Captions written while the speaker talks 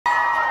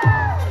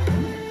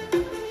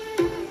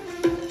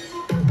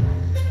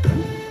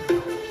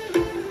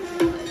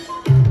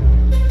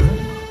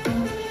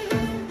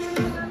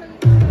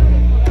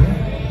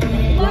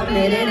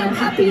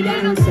happy,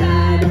 then I'm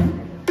sad.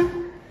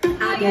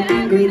 I get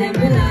angry, then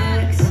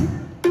relax.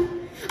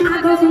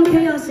 I go from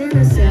chaos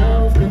into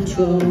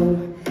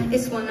self-control.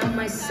 It's one of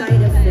my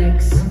side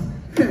effects.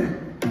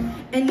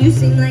 And you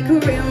seem like a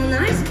real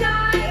nice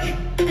guy,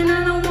 and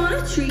I don't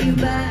wanna treat you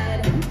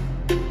bad.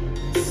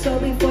 So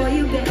before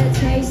you get a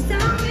taste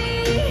of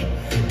me,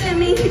 let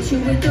me hit you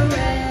with the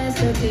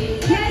recipe.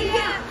 Yeah.